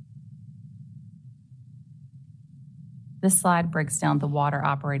 This slide breaks down the water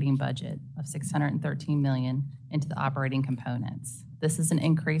operating budget of $613 million into the operating components. This is an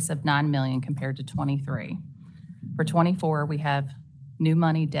increase of $9 million compared to 23. For 24, we have new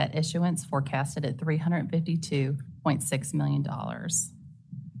money debt issuance forecasted at $352.6 million.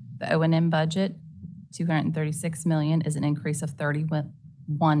 The O&M budget, $236 million, is an increase of $31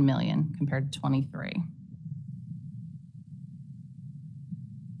 million compared to 23.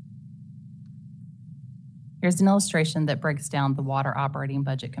 Here's an illustration that breaks down the water operating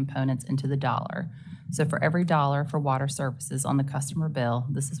budget components into the dollar. So for every dollar for water services on the customer bill,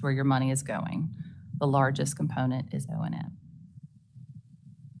 this is where your money is going. The largest component is O&M.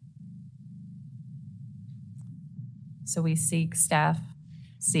 So staff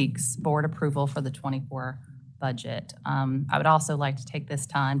seeks board approval for the 24 budget. I would also like to take this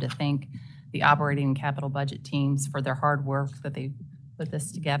time to thank the operating and capital budget teams for their hard work that they put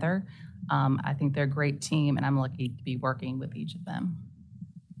this together. I think they're a great team, and I'm lucky to be working with each of them.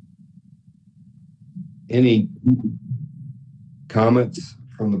 Any comments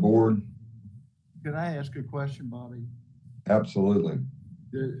from the board? Could I ask a question, Bobby? Absolutely.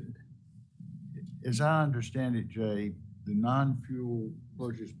 As I understand it, Jay, the non-fuel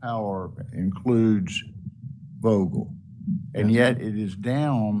purchase power includes Vogel, and yet it is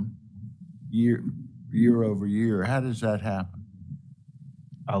down year over year. How does that happen?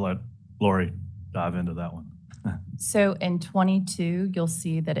 I'll let Lori dive into that one. So in 22, you'll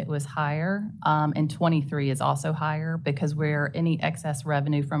see that it was higher. And 23 is also higher because we're any excess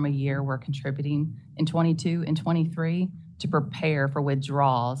revenue from a year we're contributing in 22 and 23 to prepare for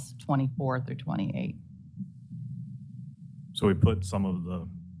withdrawals 24 through 28. So we put some of the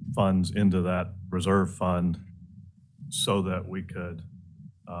funds into that reserve fund so that we could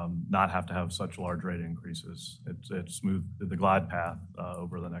not have to have such large rate increases. It's smoothed the glide path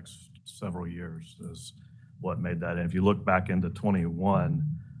over the next several years is what made that. And if you look back into 21,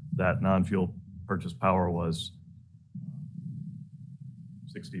 that non-fuel purchase power was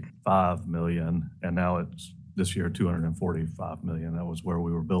 65 million, and now it's this year 245 million. That was where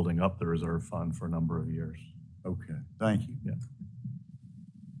we were building up the reserve fund for a number of years. Okay, thank you. Yeah.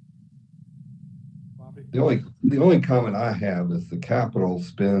 The only comment I have is the capital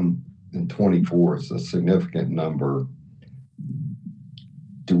spend in 24 is a significant number.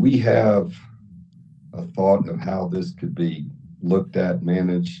 Do we have a thought of how this could be looked at,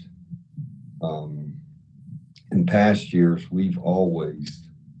 managed? In past years, we've always,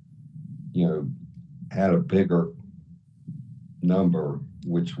 had a bigger number,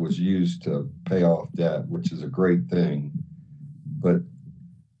 which was used to pay off debt, which is a great thing. But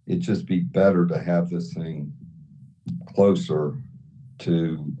it'd just be better to have this thing closer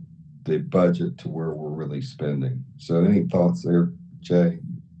to the budget to where we're really spending. So any thoughts there, Jay?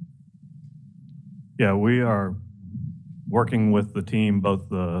 Yeah, we are working with the team, both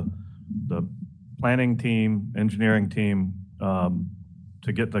the planning team, engineering team,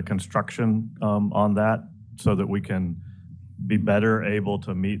 to get the construction on that so that we can be better able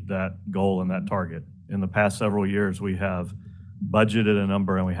to meet that goal and that target. In the past several years, we have budgeted a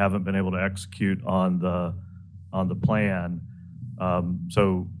number and we haven't been able to execute on the plan.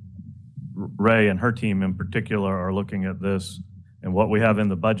 So Ray and her team in particular are looking at this, and what we have in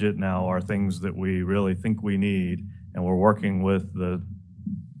the budget now are things that we really think we need, and we're working with the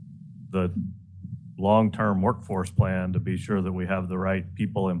long-term workforce plan to be sure that we have the right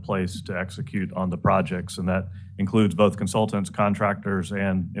people in place to execute on the projects, and that includes both consultants, contractors,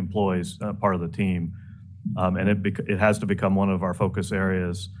 and employees, part of the team. And it has to become one of our focus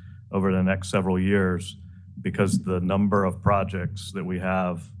areas over the next several years because the number of projects that we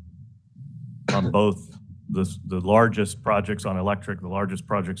have on both the largest projects on electric, the largest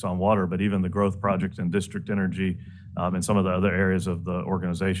projects on water, but even the growth projects in district energy and some of the other areas of the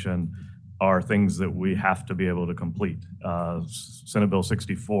organization are things that we have to be able to complete. Senate Bill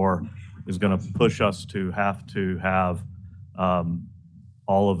 64 is going to push us to have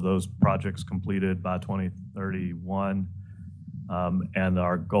all of those projects completed by 2031. And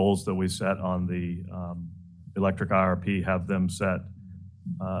our goals that we set on the electric IRP have them set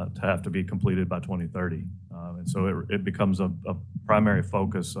to have to be completed by 2030. And so it becomes a primary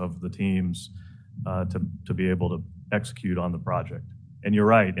focus of the teams to be able to execute on the project. And you're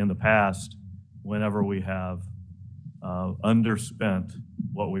right, in the past, whenever we have underspent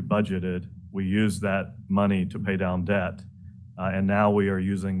what we budgeted, we use that money to pay down debt. And now we are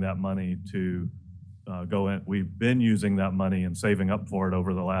using that money to go in. We've been using that money and saving up for it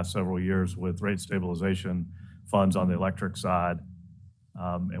over the last several years with rate stabilization funds on the electric side.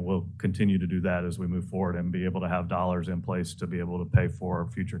 And we'll continue to do that as we move forward and be able to have dollars in place to be able to pay for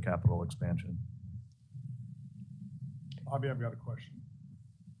future capital expansion. Bobby, I've got a question.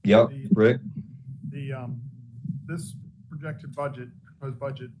 Yep, Rick. This projected proposed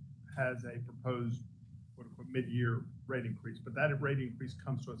budget has a proposed mid-year rate increase, but that rate increase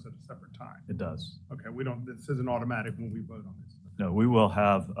comes to us at a separate time. It does. Okay, this isn't automatic when we vote on this. No, we will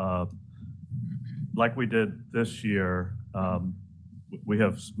have, like we did this year, we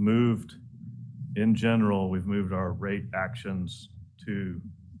have moved, in general, we've moved our rate actions to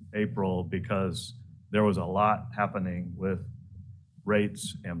April because there was a lot happening with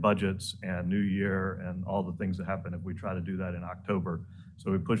rates and budgets and New Year and all the things that happen if we try to do that in October.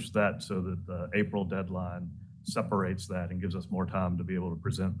 So we pushed that so that the April deadline separates that and gives us more time to be able to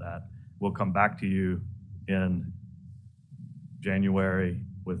present that. We'll come back to you in January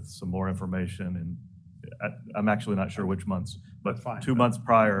with some more information, and I'm actually not sure which months, but 2 months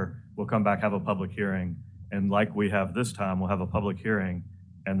prior, we'll come back, have a public hearing, and like we have this time, we'll have a public hearing,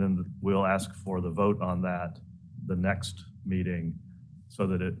 and then we'll ask for the vote on that the next meeting so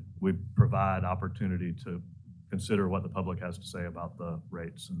that we provide opportunity to consider what the public has to say about the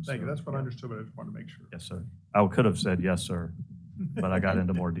rates. And Thank you. That's what I understood, but I just wanted to make sure. Yes, sir. I could have said yes, sir, but I got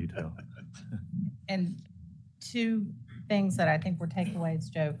into more detail. And to things that I think were takeaways,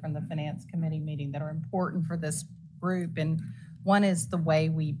 Joe, from the Finance Committee meeting that are important for this group. And one is the way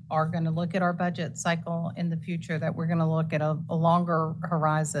we are going to look at our budget cycle in the future, that we're going to look at a longer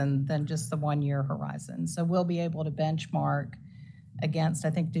horizon than just the 1 year horizon. So we'll be able to benchmark against, I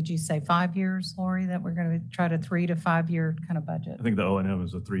think, did you say 5 years, Lori, that we're going to try to 3 to 5 year kind of budget? I think the O&M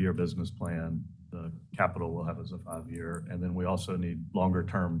is a 3-year business plan. The capital will have as a 5-year. And then we also need longer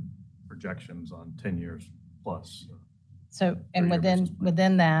term projections on 10 years plus. So, and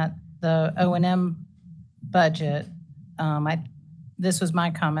within that, the O&M budget, this was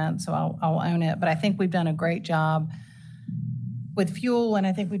my comment, so I'll own it, but I think we've done a great job with fuel, and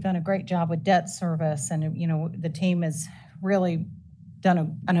I think we've done a great job with debt service, and the team has really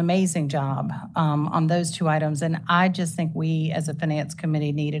done an amazing job on those two items. And I just think we, as a finance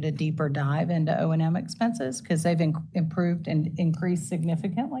committee, needed a deeper dive into O&M expenses because they've improved and increased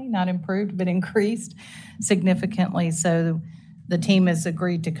significantly, not improved, but increased significantly. So the team has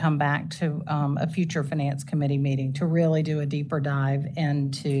agreed to come back to a future finance committee meeting to really do a deeper dive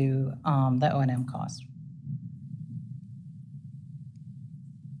into the O&M cost.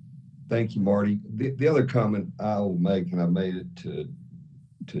 Thank you, Marty. The other comment I'll make, and I made it to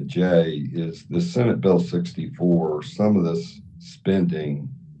Jay, is the Senate Bill 64, some of this spending,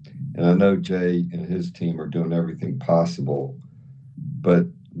 and I know Jay and his team are doing everything possible, but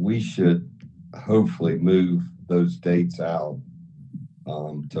we should hopefully move those dates out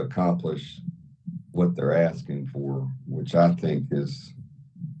to accomplish what they're asking for, which I think is,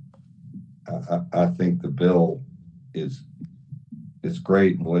 I think the bill is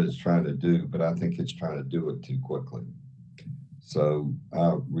great in what it's trying to do, but I think it's trying to do it too quickly. So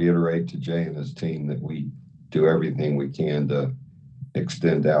I'll reiterate to Jay and his team that we do everything we can to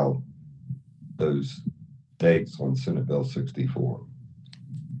extend out those dates on Senate Bill 64.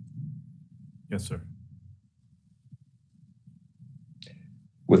 Yes, sir.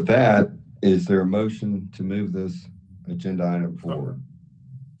 With that, is there a motion to move this agenda item forward?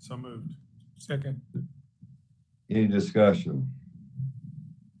 So moved. Second. Any discussion?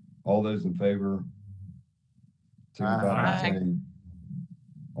 All those in favor? Signify by saying.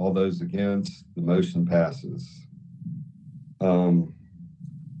 All those against, the motion passes. I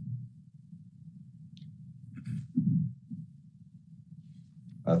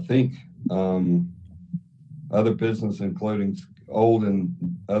think other business, including old and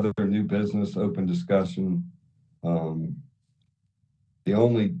other new business, open discussion. The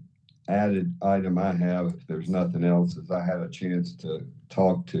only added item I have, if there's nothing else, is I had a chance to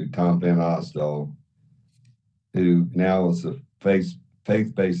talk to Tom Van Osdell, who now is a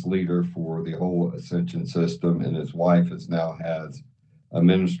faith-based leader for the whole Ascension system, and his wife now has a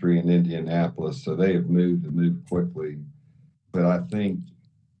ministry in Indianapolis, so they have moved and moved quickly. But I think,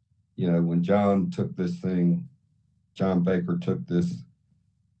 when John Baker took this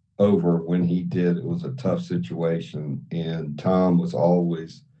over, when he did, it was a tough situation, and Tom was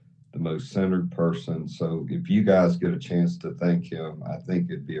always the most centered person. So if you guys get a chance to thank him, I think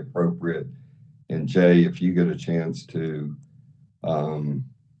it'd be appropriate. And Jay, if you get a chance to,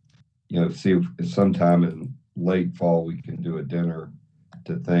 see if sometime in late fall we can do a dinner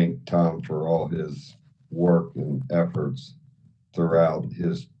to thank Tom for all his work and efforts throughout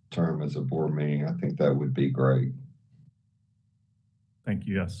his term as a board meeting, I think that would be great. Thank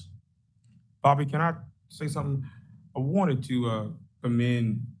you. Yes. Bobby, can I say something? I wanted to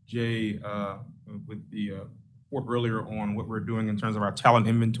commend Jay with the report earlier on what we're doing in terms of our talent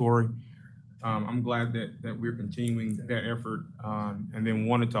inventory. I'm glad that we're continuing that effort, and then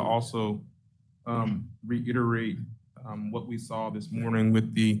wanted to also reiterate what we saw this morning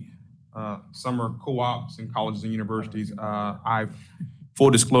with the summer co-ops in colleges and universities. Full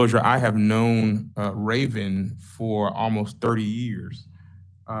disclosure, I have known Raven for almost 30 years.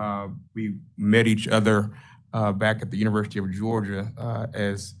 We met each other back at the University of Georgia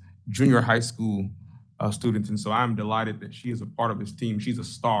as junior high school students. And so I'm delighted that she is a part of this team. She's a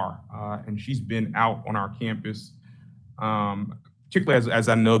star, and she's been out on our campus, particularly as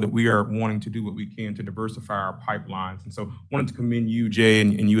I know that we are wanting to do what we can to diversify our pipelines. And so wanted to commend you, Jay,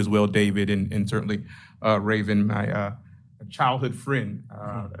 and you as well, David, and certainly Raven, my childhood friend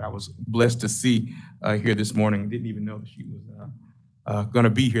that I was blessed to see here this morning. Didn't even know that she was going to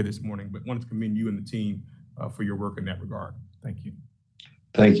be here this morning, but wanted to commend you and the team for your work in that regard. Thank you.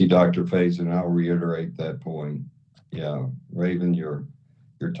 Thank you, Dr. Faison. I'll reiterate that point. Yeah, Raven, your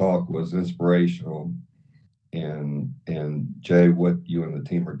talk was inspirational, and Jay, what you and the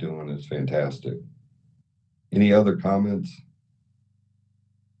team are doing is fantastic. Any other comments?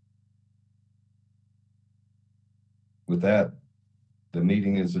 With that, the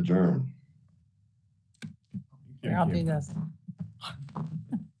meeting is adjourned. Here, I'll do this.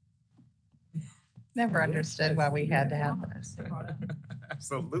 Never understood why we had to have this.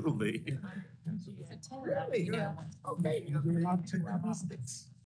 Absolutely. Really? Okay.